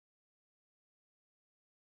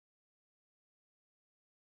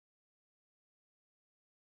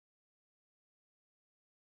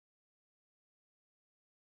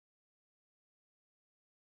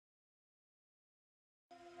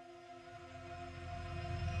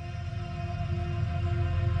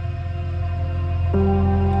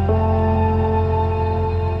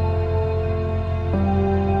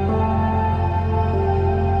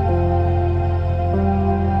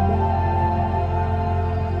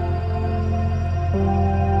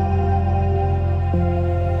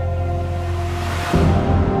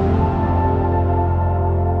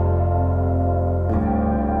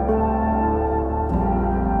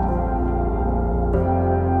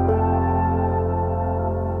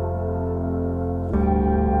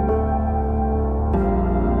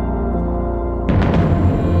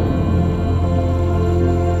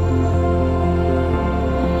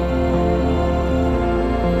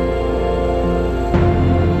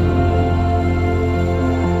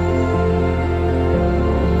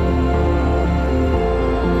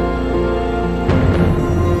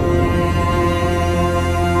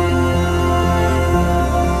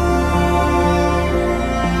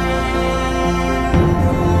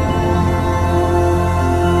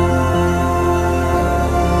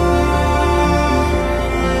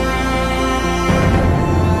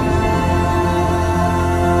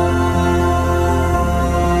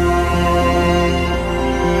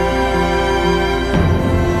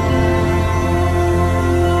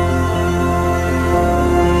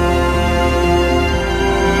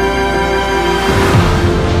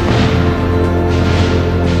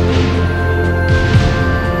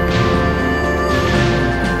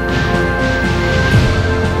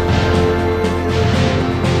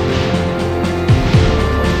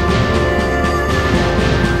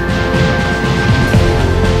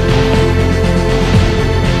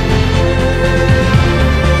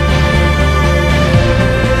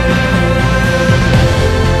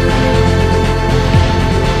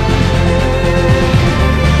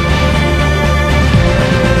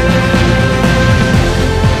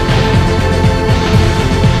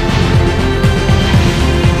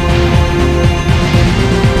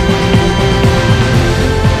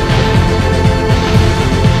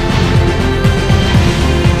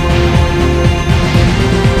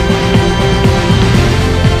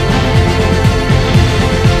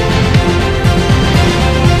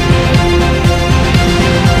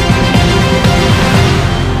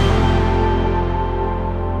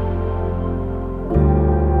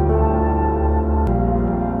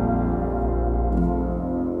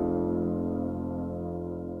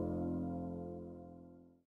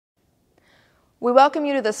We welcome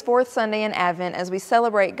you to this fourth Sunday in Advent as we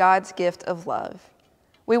celebrate God's gift of love.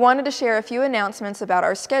 We wanted to share a few announcements about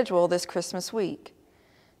our schedule this Christmas week.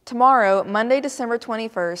 Tomorrow, Monday, December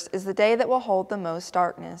 21st, is the day that will hold the most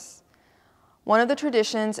darkness. One of the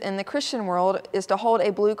traditions in the Christian world is to hold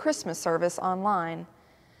a Blue Christmas service online.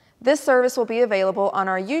 This service will be available on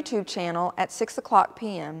our YouTube channel at 6:00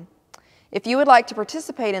 p.m. If you would like to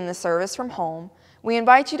participate in this service from home, we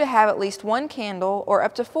invite you to have at least one candle or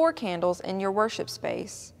up to 4 candles in your worship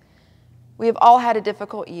space. We have all had a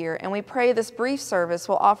difficult year, and we pray this brief service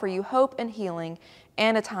will offer you hope and healing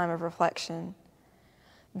and a time of reflection.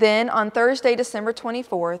 Then, on Thursday, December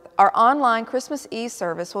 24th, our online Christmas Eve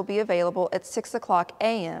service will be available at 6:00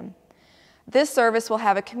 a.m. This service will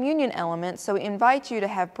have a communion element, so we invite you to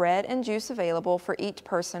have bread and juice available for each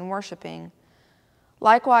person worshiping.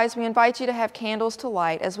 Likewise, we invite you to have candles to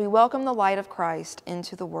light as we welcome the light of Christ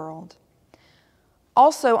into the world.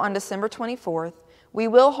 Also on December 24th, we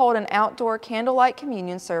will hold an outdoor candlelight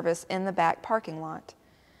communion service in the back parking lot.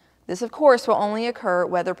 This, of course, will only occur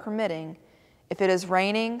weather permitting. If it is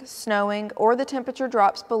raining, snowing, or the temperature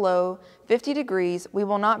drops below 50 degrees, we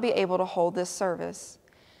will not be able to hold this service.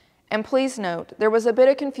 And please note, there was a bit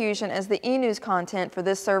of confusion as the e-news content for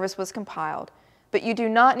this service was compiled, but you do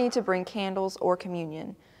not need to bring candles or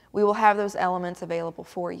communion. We will have those elements available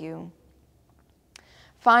for you.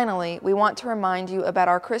 Finally, we want to remind you about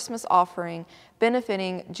our Christmas offering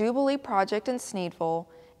benefiting Jubilee Project in Sneedville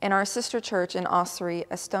and our sister church in Ossory,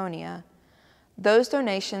 Estonia. Those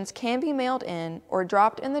donations can be mailed in or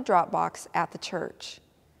dropped in the drop box at the church.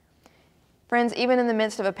 Friends, even in the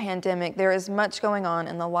midst of a pandemic, there is much going on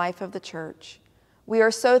in the life of the church. We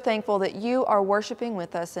are so thankful that you are worshiping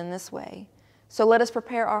with us in this way. So let us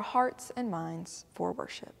prepare our hearts and minds for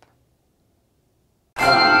worship.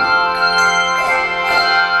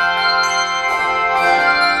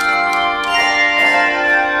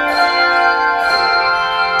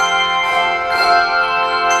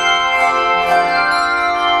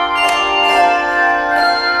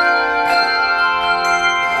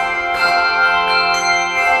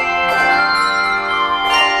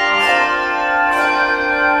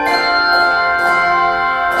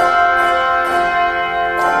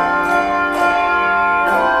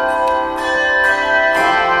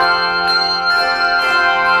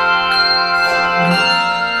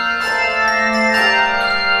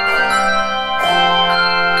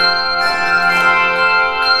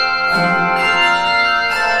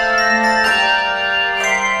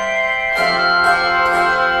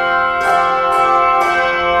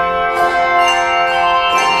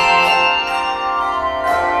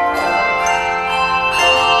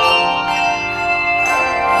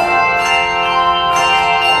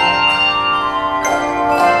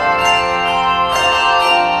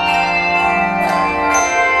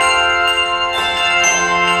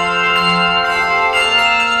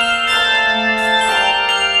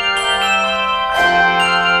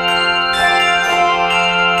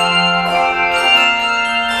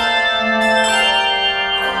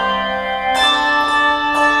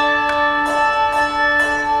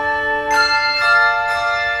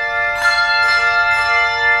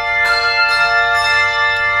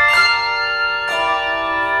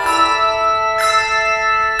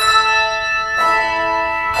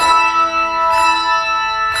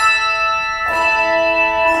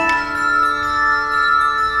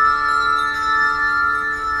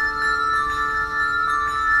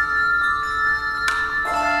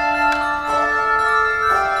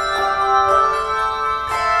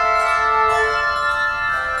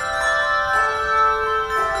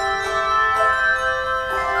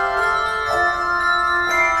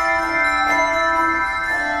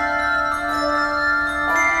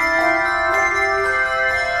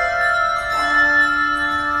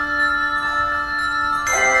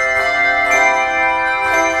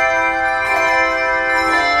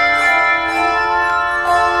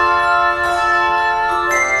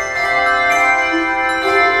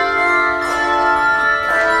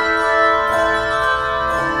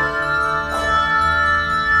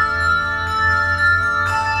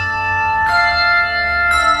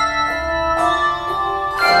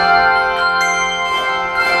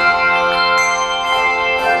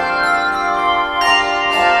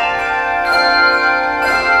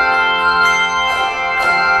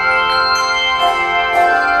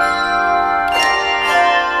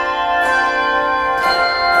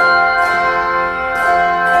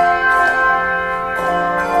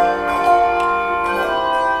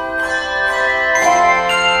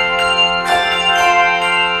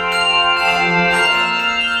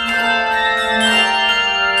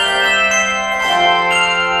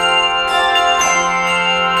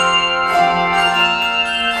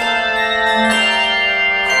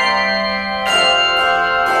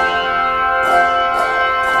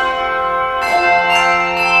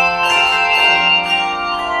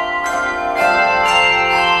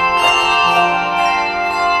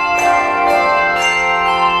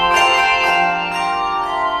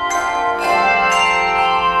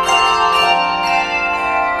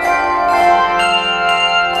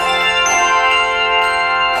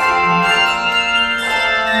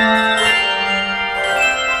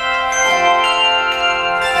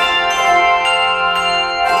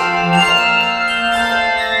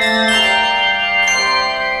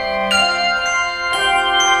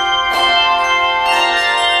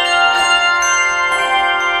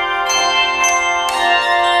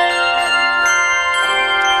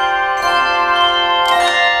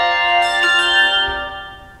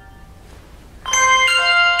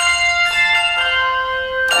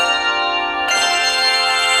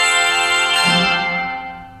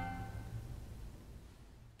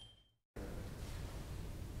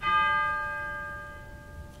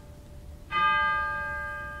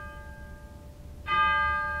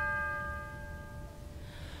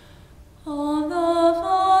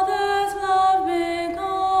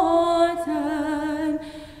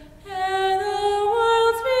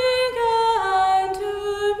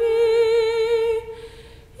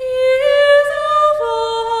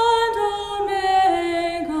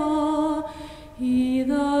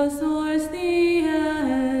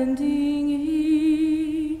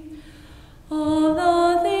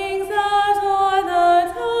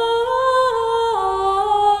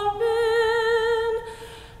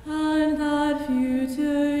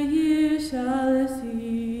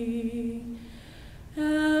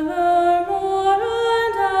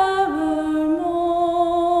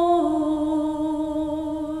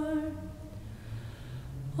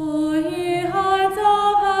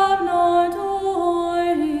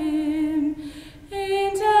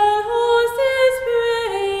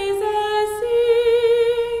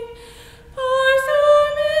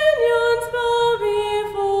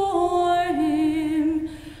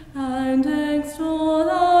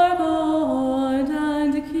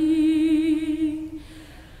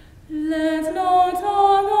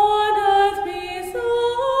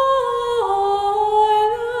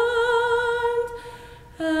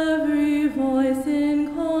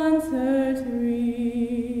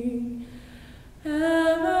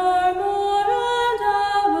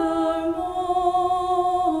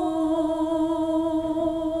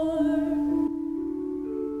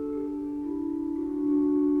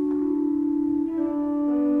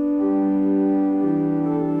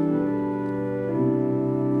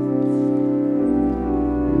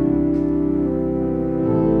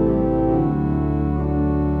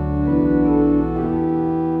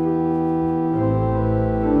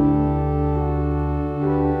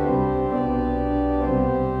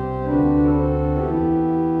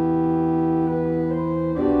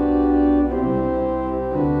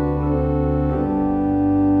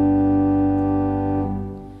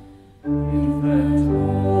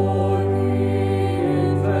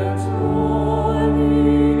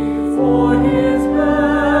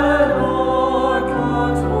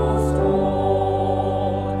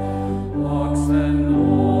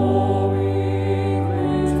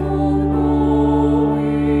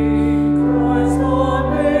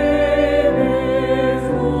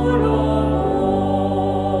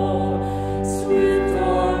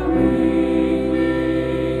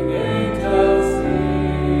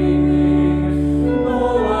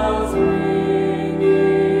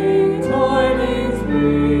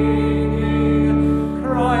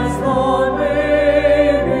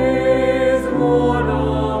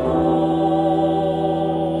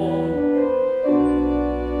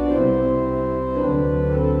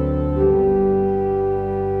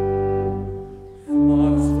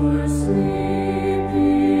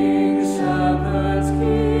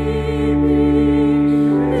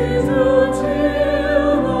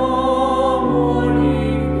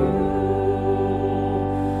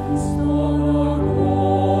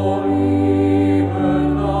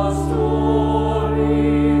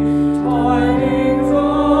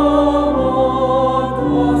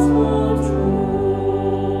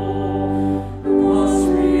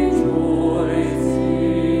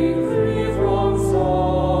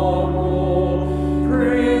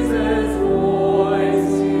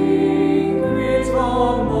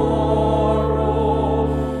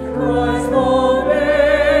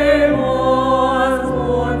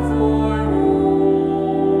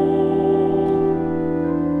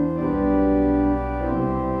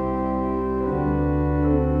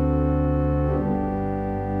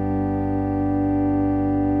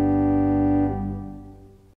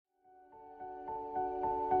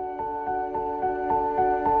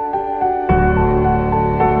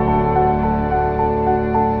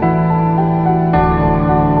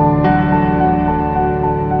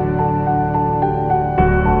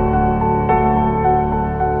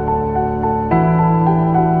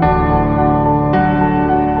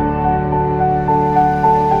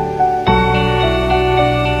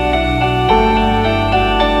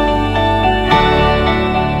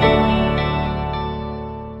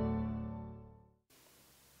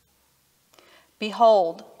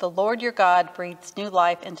 Behold, the Lord your God breathes new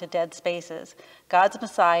life into dead spaces. God's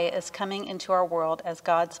Messiah is coming into our world as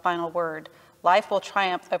God's final word. Life will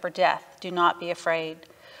triumph over death. Do not be afraid.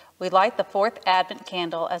 We light the fourth Advent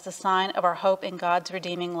candle as a sign of our hope in God's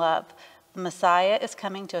redeeming love. The Messiah is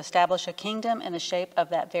coming to establish a kingdom in the shape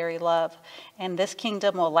of that very love, and this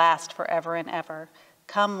kingdom will last forever and ever.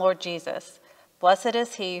 Come, Lord Jesus. Blessed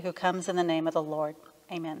is he who comes in the name of the Lord.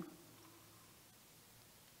 Amen.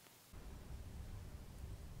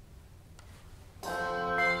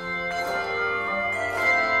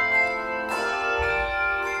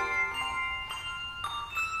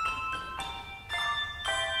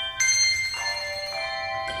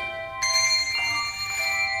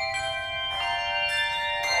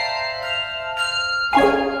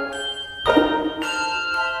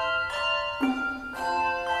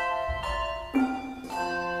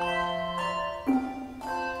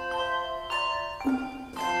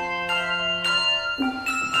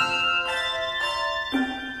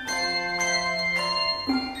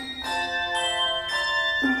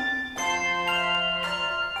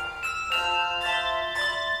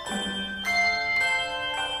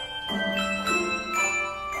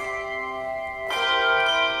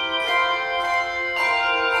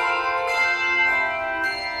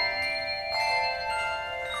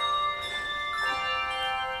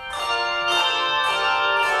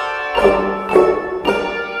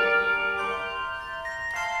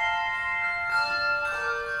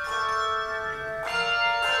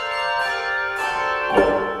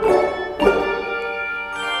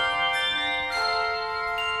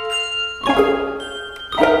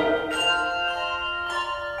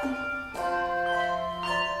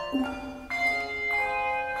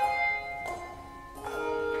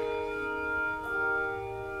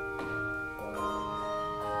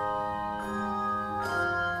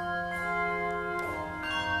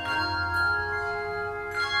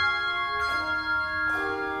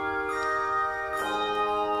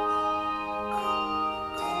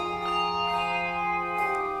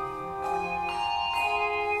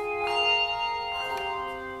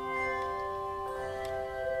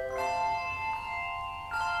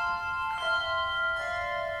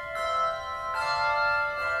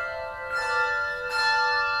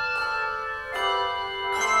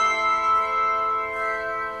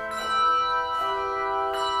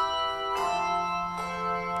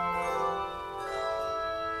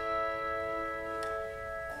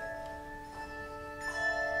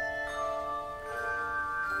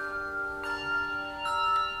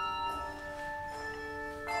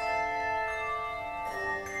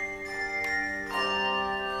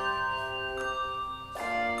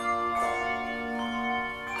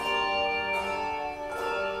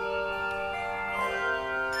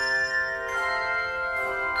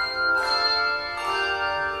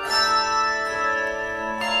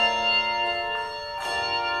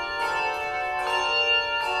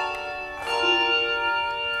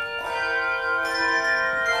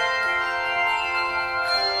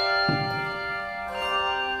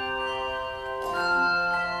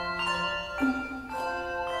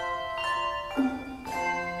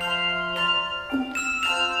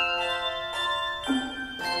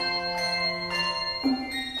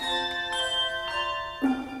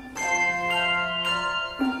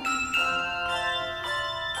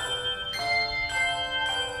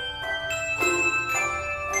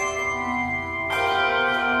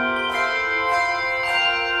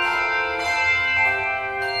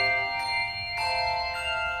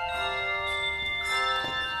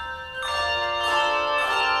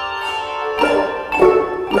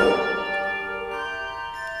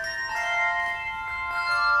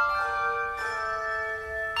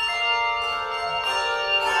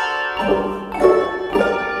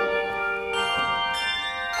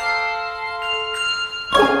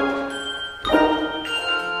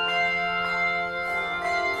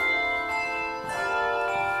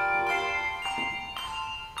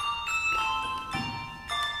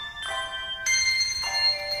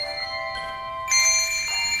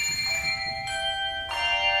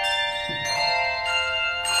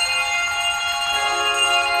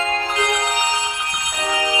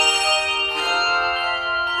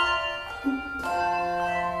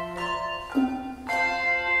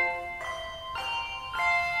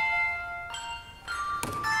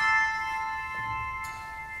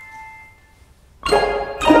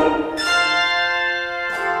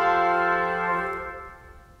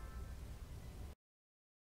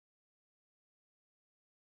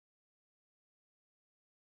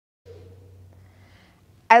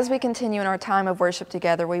 As we continue in our time of worship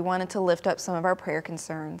together, we wanted to lift up some of our prayer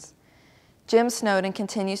concerns. Jim Snowden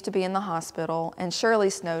continues to be in the hospital, and Shirley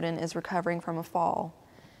Snowden is recovering from a fall.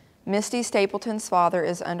 Misty Stapleton's father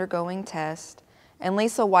is undergoing tests, and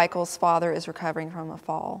Lisa Weichel's father is recovering from a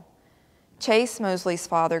fall. Chase Mosley's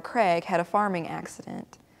father, Craig, had a farming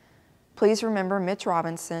accident. Please remember Mitch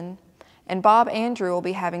Robinson, and Bob Andrew will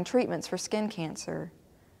be having treatments for skin cancer.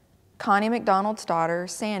 Connie McDonald's daughter,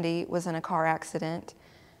 Sandy, was in a car accident.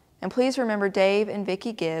 And please remember Dave and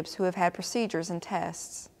Vicki Gibbs, who have had procedures and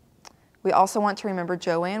tests. We also want to remember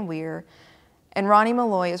Joanne Weir, and Ronnie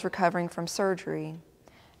Malloy is recovering from surgery.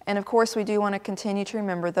 And of course, we do want to continue to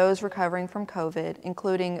remember those recovering from COVID,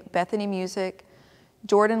 including Bethany Music,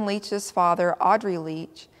 Jordan Leach's father, Audrey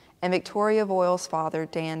Leach, and Victoria Voil's father,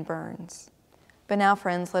 Dan Burns. But now,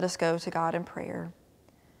 friends, let us go to God in prayer.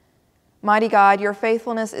 Mighty God, your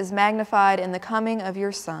faithfulness is magnified in the coming of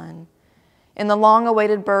your Son, in the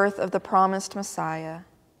long-awaited birth of the promised Messiah.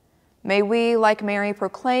 May we, like Mary,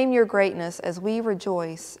 proclaim your greatness as we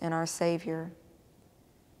rejoice in our Savior.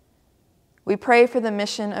 We pray for the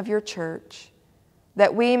mission of your church,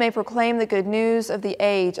 that we may proclaim the good news of the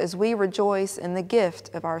age as we rejoice in the gift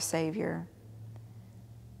of our Savior.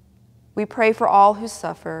 We pray for all who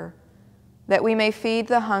suffer, that we may feed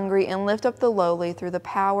the hungry and lift up the lowly through the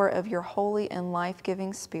power of your holy and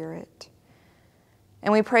life-giving Spirit.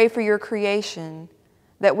 And we pray for your creation,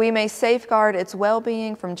 that we may safeguard its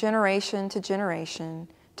well-being from generation to generation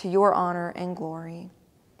to your honor and glory.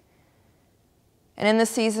 And in this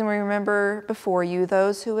season we remember before you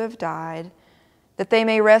those who have died, that they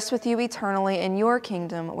may rest with you eternally in your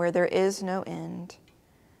kingdom where there is no end.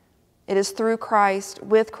 It is through Christ,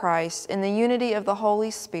 with Christ, in the unity of the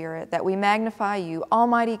Holy Spirit that we magnify you,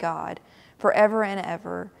 Almighty God, forever and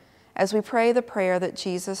ever, as we pray the prayer that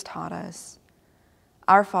Jesus taught us.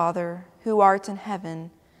 Our Father, who art in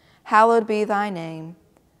heaven, hallowed be thy name.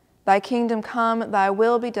 Thy kingdom come, thy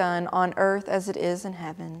will be done on earth as it is in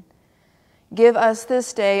heaven. Give us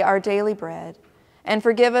this day our daily bread, and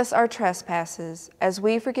forgive us our trespasses, as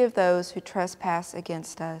we forgive those who trespass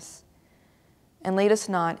against us. And lead us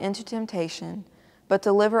not into temptation, but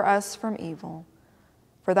deliver us from evil.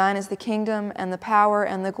 For thine is the kingdom, and the power,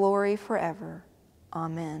 and the glory forever.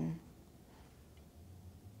 Amen.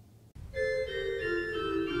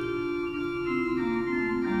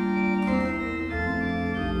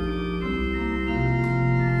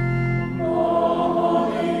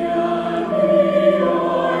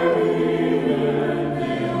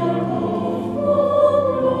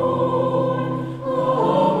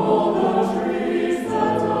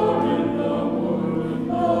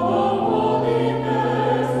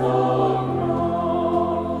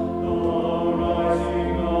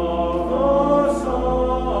 Rising of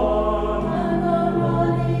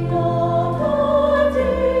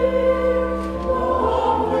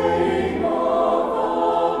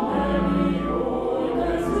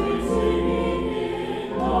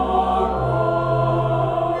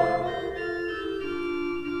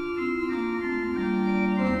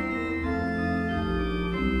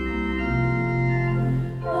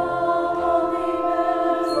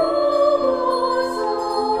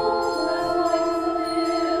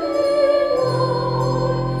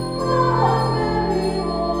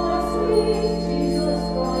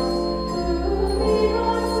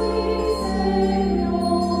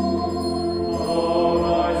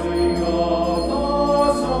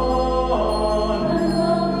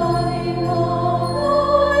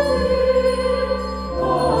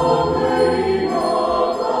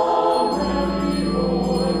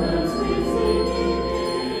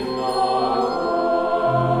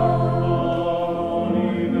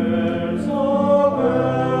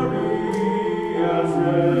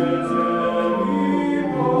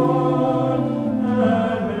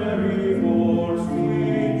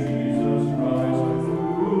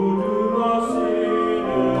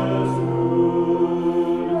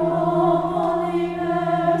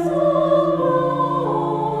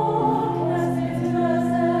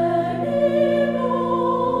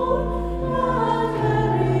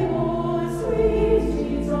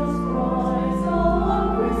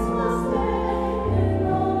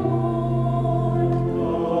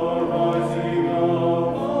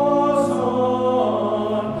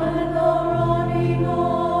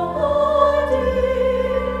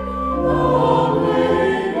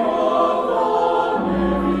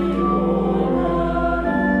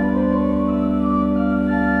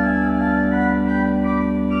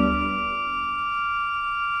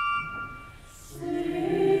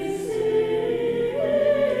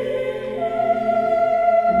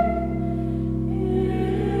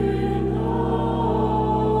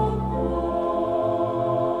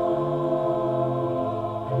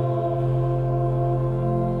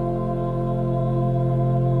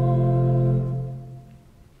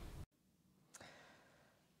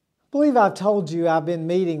believe I've told you I've been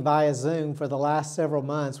meeting via Zoom for the last several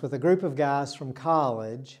months with a group of guys from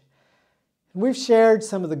college. We've shared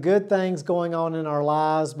some of the good things going on in our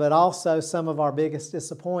lives, but also some of our biggest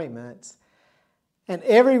disappointments. And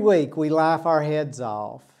every week we laugh our heads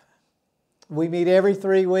off. We meet every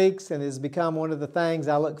 3 weeks, and it has become one of the things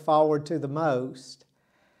I look forward to the most.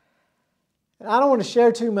 I don't want to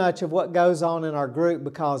share too much of what goes on in our group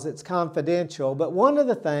because it's confidential, but one of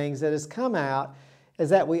the things that has come out is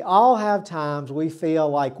that we all have times we feel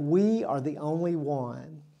like we are the only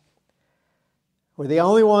one. We're the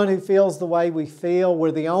only one who feels the way we feel.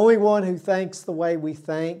 We're the only one who thinks the way we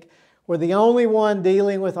think. We're the only one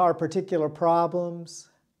dealing with our particular problems.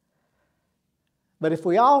 But if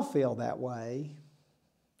we all feel that way,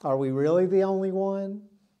 are we really the only one?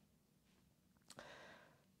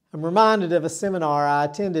 I'm reminded of a seminar I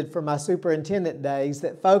attended for my superintendent days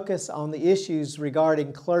that focused on the issues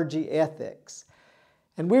regarding clergy ethics.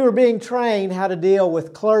 And we were being trained how to deal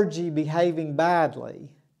with clergy behaving badly.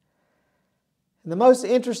 And the most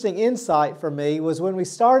interesting insight for me was when we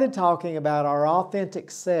started talking about our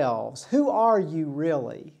authentic selves. Who are you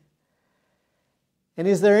really? And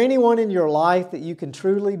is there anyone in your life that you can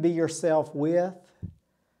truly be yourself with?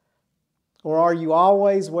 Or are you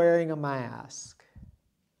always wearing a mask?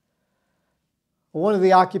 One of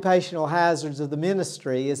the occupational hazards of the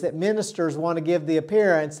ministry is that ministers want to give the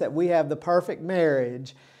appearance that we have the perfect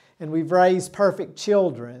marriage and we've raised perfect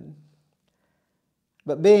children.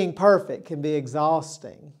 But being perfect can be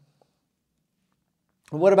exhausting.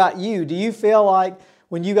 And what about you? Do you feel like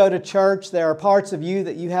when you go to church there are parts of you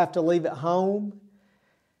that you have to leave at home?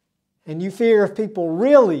 And you fear if people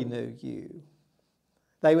really knew you,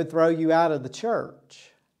 they would throw you out of the church.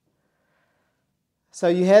 So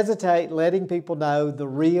you hesitate letting people know the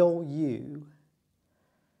real you.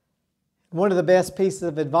 One of the best pieces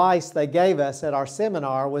of advice they gave us at our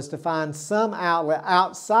seminar was to find some outlet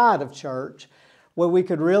outside of church where we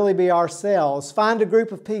could really be ourselves. Find a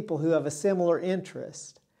group of people who have a similar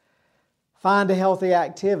interest. Find a healthy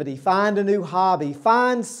activity. Find a new hobby.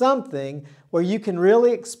 Find something where you can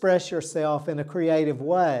really express yourself in a creative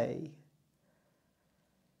way.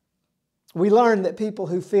 We learned that people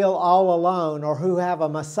who feel all alone or who have a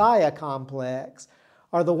Messiah complex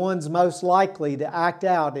are the ones most likely to act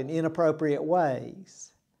out in inappropriate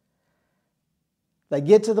ways. They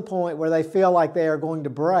get to the point where they feel like they are going to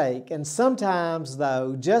break, and sometimes,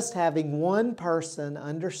 though, just having one person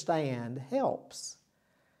understand helps.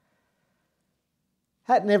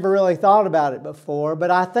 I'd never really thought about it before,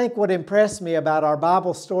 but I think what impressed me about our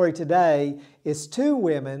Bible story today is 2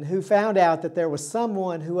 women who found out that there was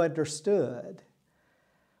someone who understood.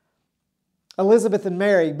 Elizabeth and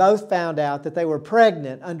Mary both found out that they were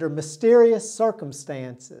pregnant under mysterious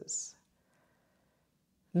circumstances.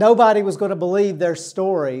 Nobody was going to believe their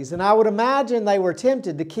stories, and I would imagine they were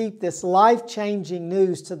tempted to keep this life-changing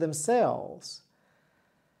news to themselves.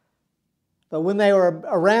 But when they were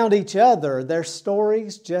around each other, their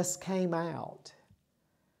stories just came out.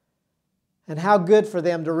 And how good for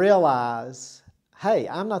them to realize, hey,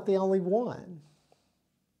 I'm not the only one.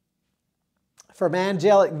 From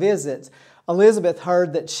angelic visits, Elizabeth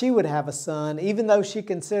heard that she would have a son, even though she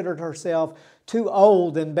considered herself too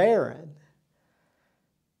old and barren.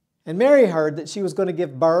 And Mary heard that she was going to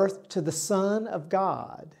give birth to the Son of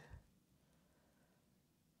God.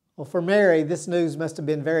 Well, for Mary, this news must have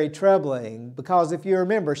been very troubling because if you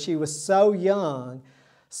remember, she was so young.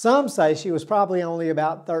 Some say she was probably only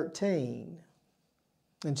about 13,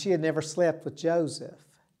 and she had never slept with Joseph.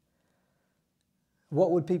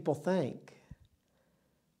 What would people think?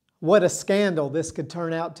 What a scandal this could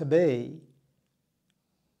turn out to be.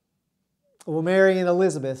 Well, Mary and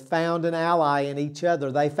Elizabeth found an ally in each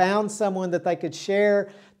other. They found someone that they could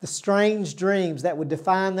share the strange dreams that would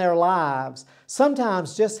define their lives.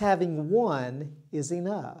 Sometimes just having one is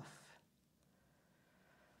enough.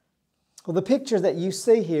 Well, the picture that you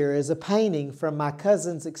see here is a painting from my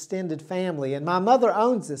cousin's extended family, and my mother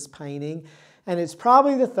owns this painting, and it's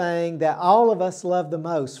probably the thing that all of us love the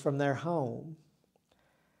most from their home.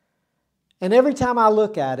 And every time I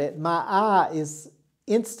look at it, my eye is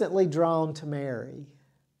instantly drawn to Mary.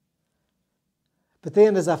 But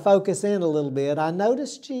then as I focus in a little bit, I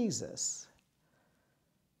notice Jesus.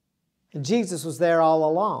 And Jesus was there all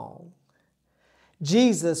along.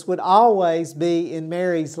 Jesus would always be in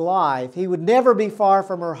Mary's life. He would never be far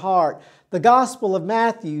from her heart. The Gospel of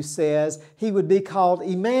Matthew says he would be called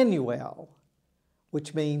Emmanuel,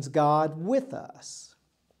 which means God with us.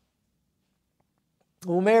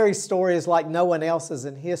 Well, Mary's story is like no one else's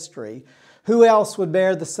in history. Who else would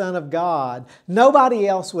bear the Son of God? Nobody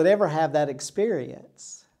else would ever have that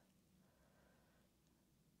experience.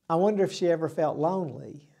 I wonder if she ever felt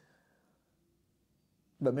lonely.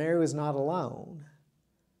 But Mary was not alone,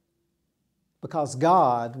 because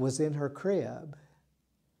God was in her crib.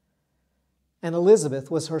 And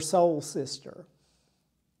Elizabeth was her soul sister.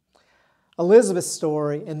 Elizabeth's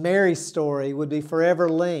story and Mary's story would be forever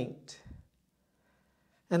linked.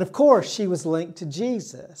 And of course, she was linked to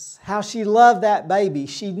Jesus. How she loved that baby.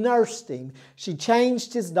 She nursed him. She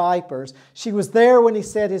changed his diapers. She was there when he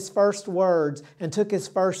said his first words and took his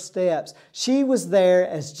first steps. She was there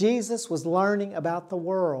as Jesus was learning about the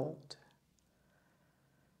world.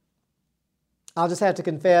 I'll just have to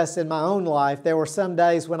confess, in my own life, there were some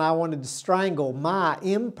days when I wanted to strangle my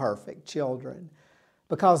imperfect children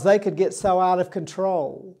because they could get so out of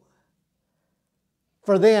control.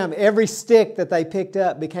 For them, every stick that they picked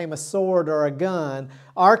up became a sword or a gun.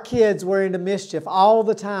 Our kids were into mischief all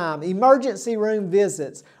the time. Emergency room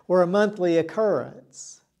visits were a monthly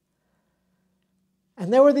occurrence.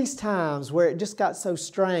 And there were these times where it just got so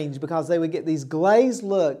strange because they would get these glazed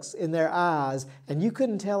looks in their eyes and you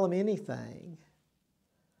couldn't tell them anything.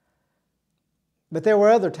 But there were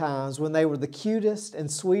other times when they were the cutest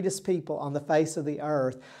and sweetest people on the face of the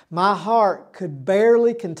earth. My heart could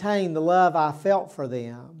barely contain the love I felt for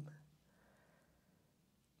them.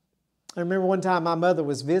 I remember one time my mother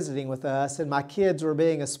was visiting with us and my kids were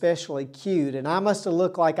being especially cute, and I must have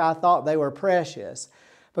looked like I thought they were precious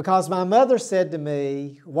because my mother said to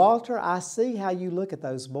me, "Walter, I see how you look at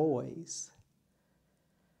those boys.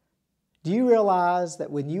 Do you realize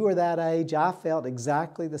that when you were that age, I felt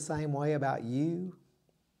exactly the same way about you?"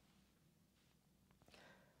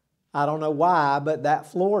 I don't know why, but that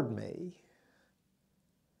floored me.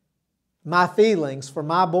 My feelings for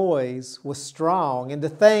my boys was strong, and to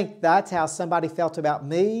think that's how somebody felt about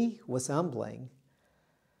me was humbling.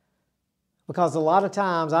 Because a lot of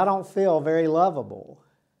times I don't feel very lovable.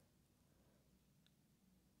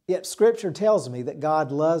 Yet Scripture tells me that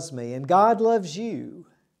God loves me, and God loves you.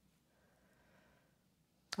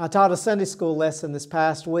 I taught a Sunday school lesson this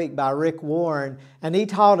past week by Rick Warren, and he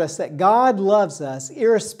taught us that God loves us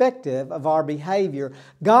irrespective of our behavior.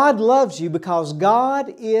 God loves you because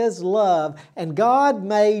God is love, and God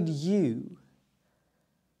made you.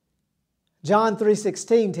 John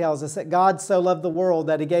 3:16 tells us that God so loved the world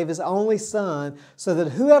that He gave His only Son so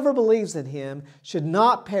that whoever believes in Him should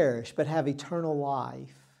not perish but have eternal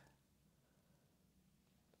life.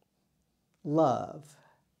 Love.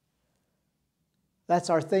 That's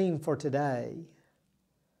our theme for today.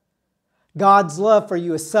 God's love for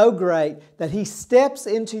you is so great that He steps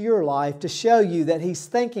into your life to show you that He's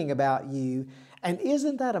thinking about you. And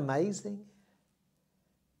isn't that amazing?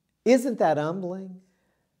 Isn't that humbling?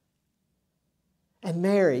 And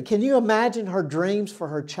Mary, can you imagine her dreams for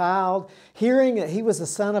her child, hearing that He was the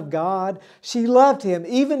Son of God? She loved Him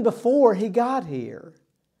even before He got here.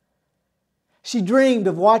 She dreamed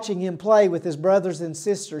of watching Him play with His brothers and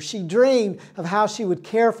sisters. She dreamed of how she would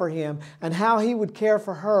care for Him and how He would care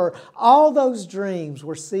for her. All those dreams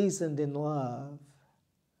were seasoned in love.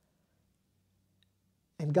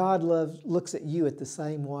 And God looks at you at the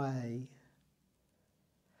same way.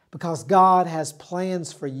 Because God has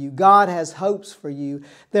plans for you. God has hopes for you.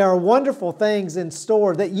 There are wonderful things in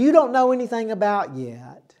store that you don't know anything about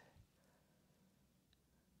yet.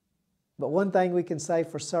 But one thing we can say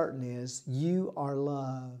for certain is you are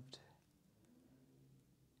loved.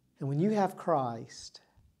 And when you have Christ,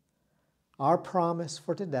 our promise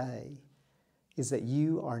for today is that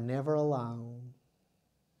you are never alone.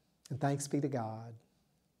 And thanks be to God.